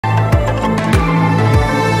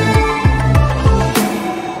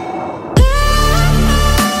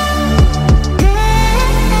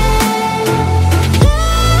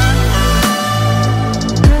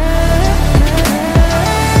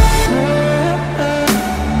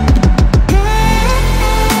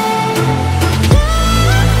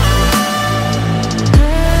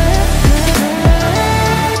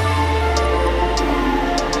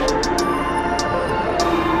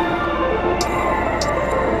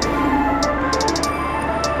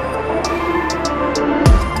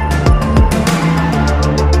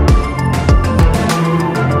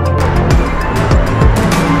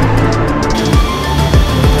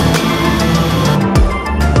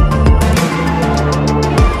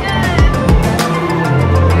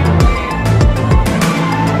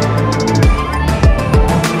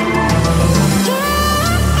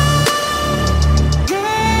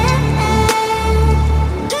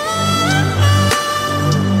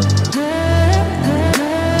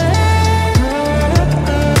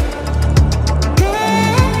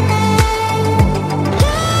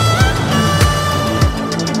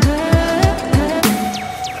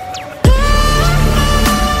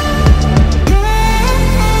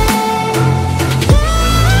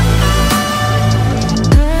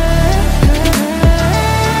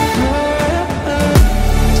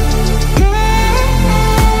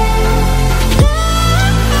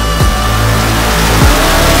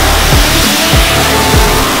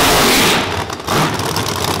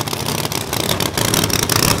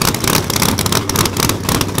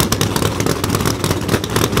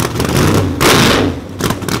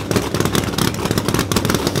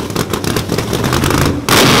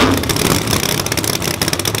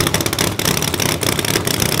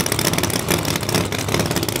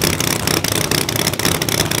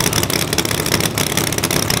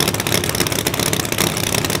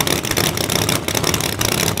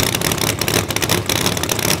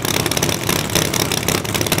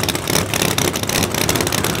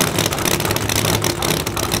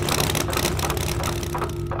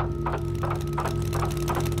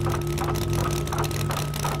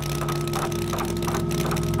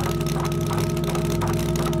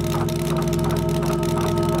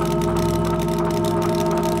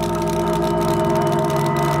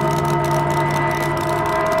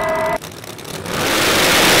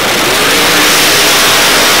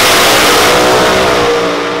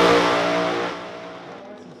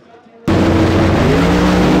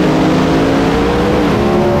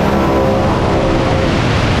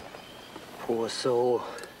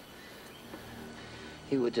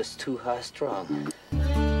were just too high-strung.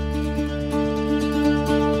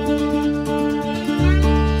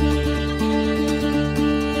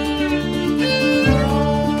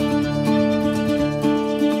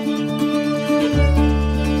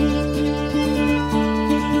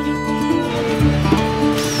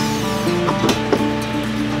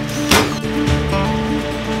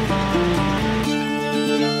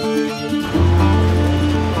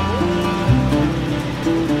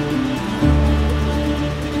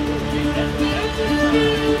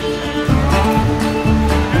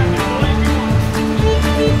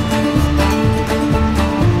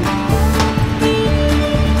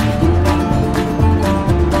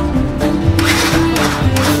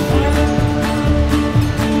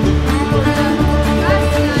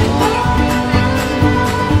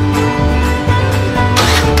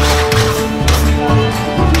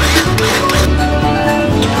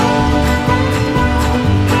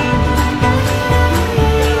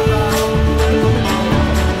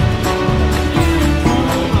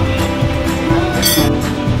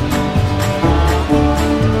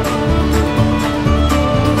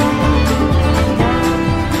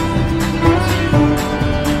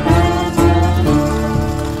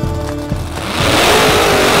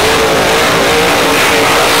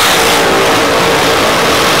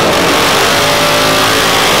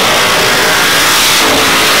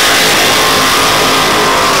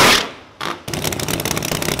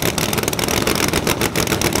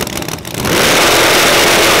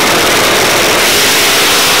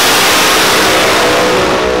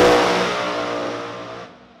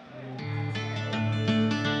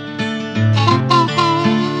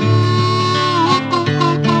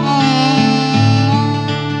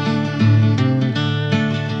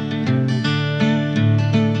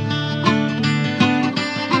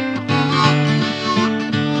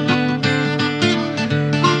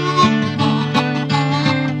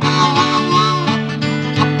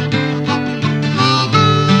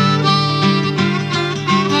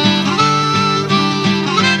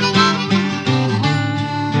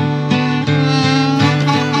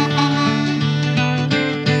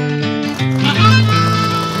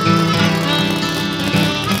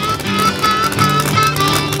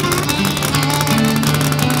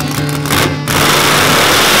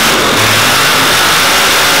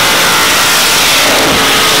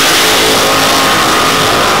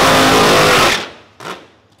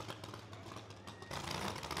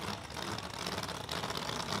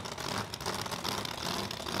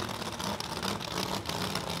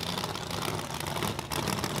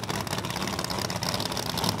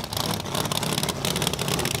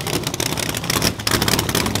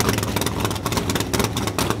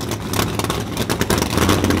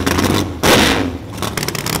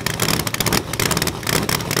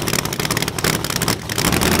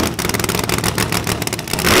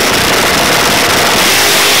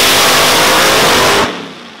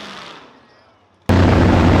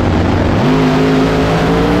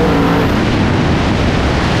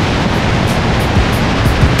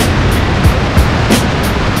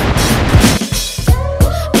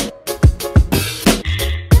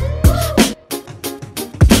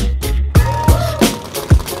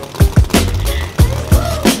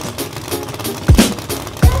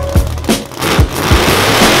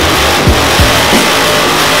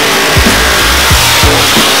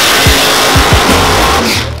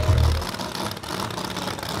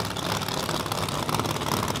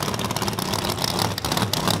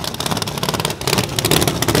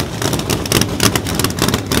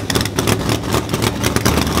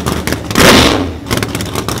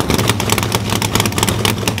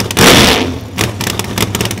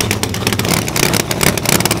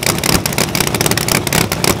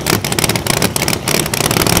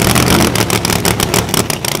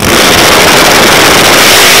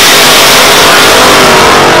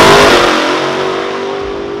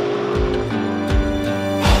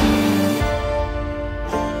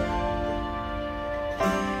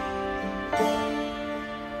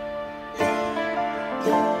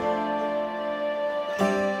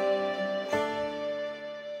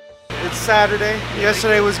 It's Saturday.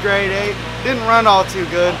 Yesterday was grade 8. Didn't run all too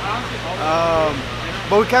good,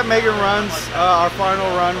 but we kept making runs. Our final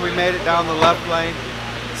run, we made it down the left lane.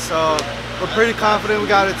 So we're pretty confident we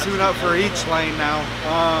got a tune-up for each lane now.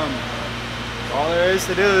 All there is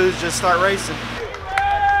to do is just start racing.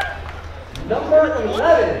 Number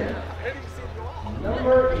 11.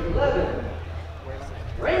 Number 11.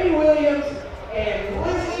 Randy Williams and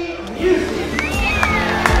Lizzy Musi.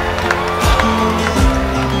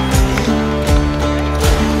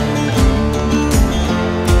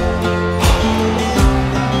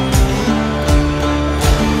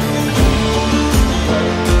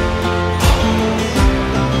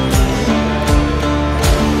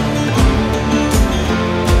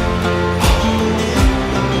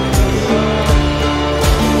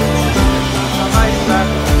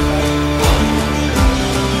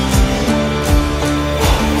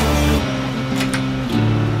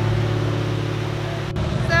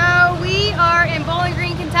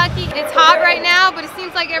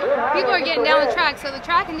 sounds like people are getting down the track, so the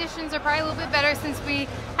track conditions are probably a little bit better since we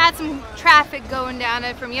had some traffic going down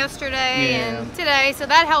it from yesterday and today, so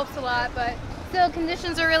that helps a lot, but still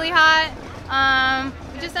conditions are really hot.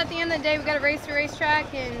 Just at the end of the day, we got to race the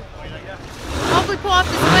racetrack and hopefully pull off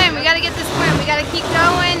this win. We got to get this win. We got to keep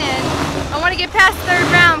going, and I want to get past the third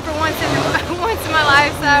round for once in my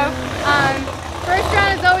life. So first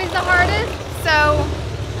round is always the hardest, so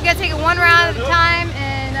we got to take it one round at a time.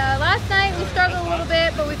 And last night we struggled a little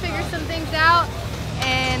bit, but we figured some things out,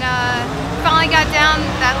 and finally got down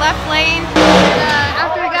that left lane. And,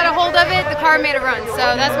 after we got a hold of it, the car made a run.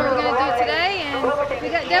 So that's what we're going to do today. And we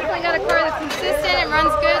definitely got a car that's consistent and runs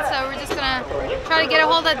good. So we're just going to try to get a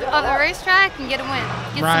hold of the racetrack and get a win.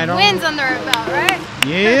 Get some wins under our belt, right?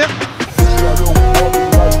 Yep.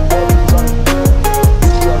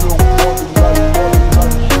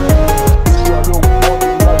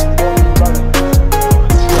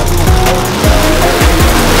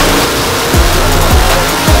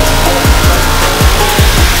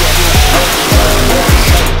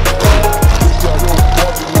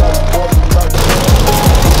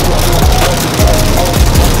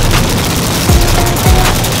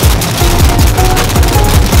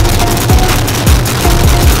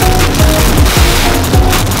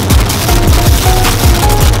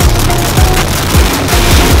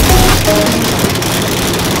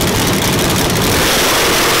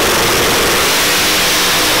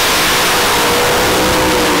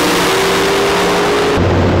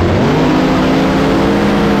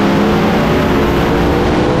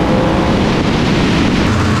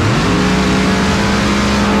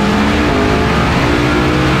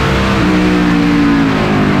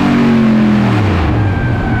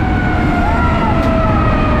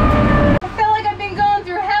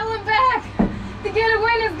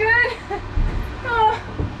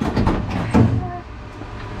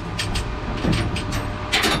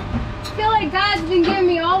 God's been giving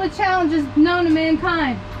me all the challenges known to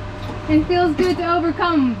mankind, and it feels good to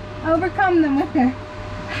overcome them with her.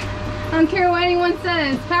 I don't care what anyone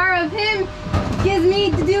says. Power of Him gives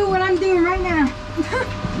me to do what I'm doing right now. I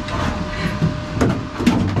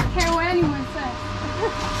don't care what anyone says.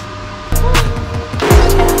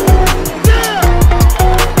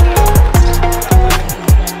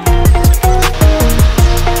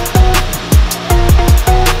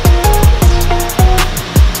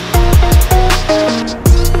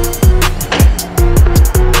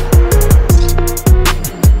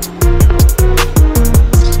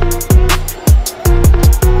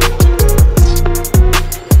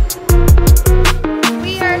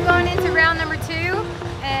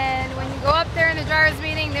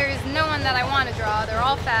 They're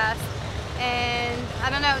all fast, and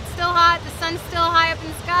I don't know, it's still hot, the sun's still high up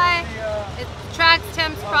in the sky, the track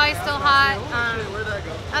temp's probably still hot.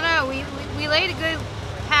 I don't know, we laid a good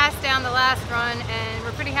pass down the last run, and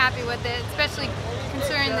we're pretty happy with it, especially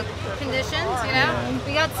considering the conditions, you know.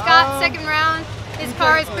 We got Scott second round. His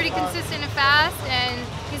car is pretty consistent and fast, and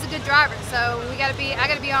he's a good driver, so I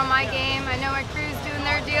gotta be on my game. I know my crew's doing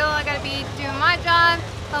their deal, I gotta be doing my job.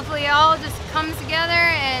 Hopefully it all just comes together,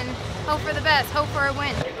 and hope for the best, hope for a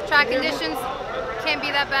win. Track conditions can't be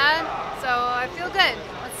that bad, so I feel good.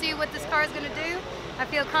 Let's see what this car is going to do. I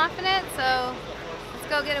feel confident, so let's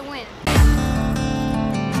go get a win.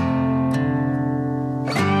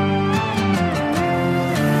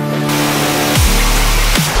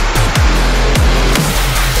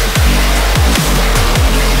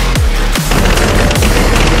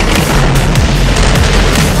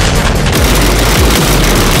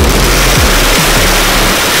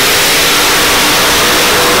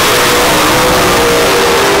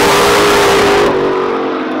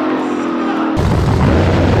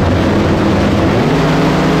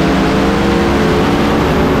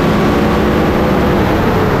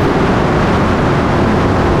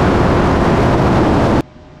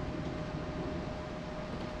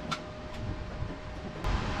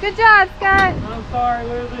 Good job, Scott. I'm sorry,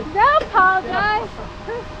 Lizzy. Don't apologize.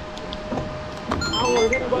 I don't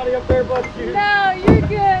want anybody up there but you. No, you're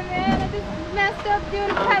good, man. I just messed up doing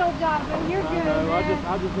a pedal job, but you're good, man.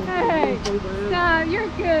 I just want Hey, to no, you're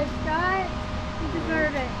good, Scott. You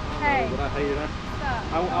deserve it. Hey. But I hate it.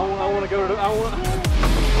 Stop. I want to go to the... I want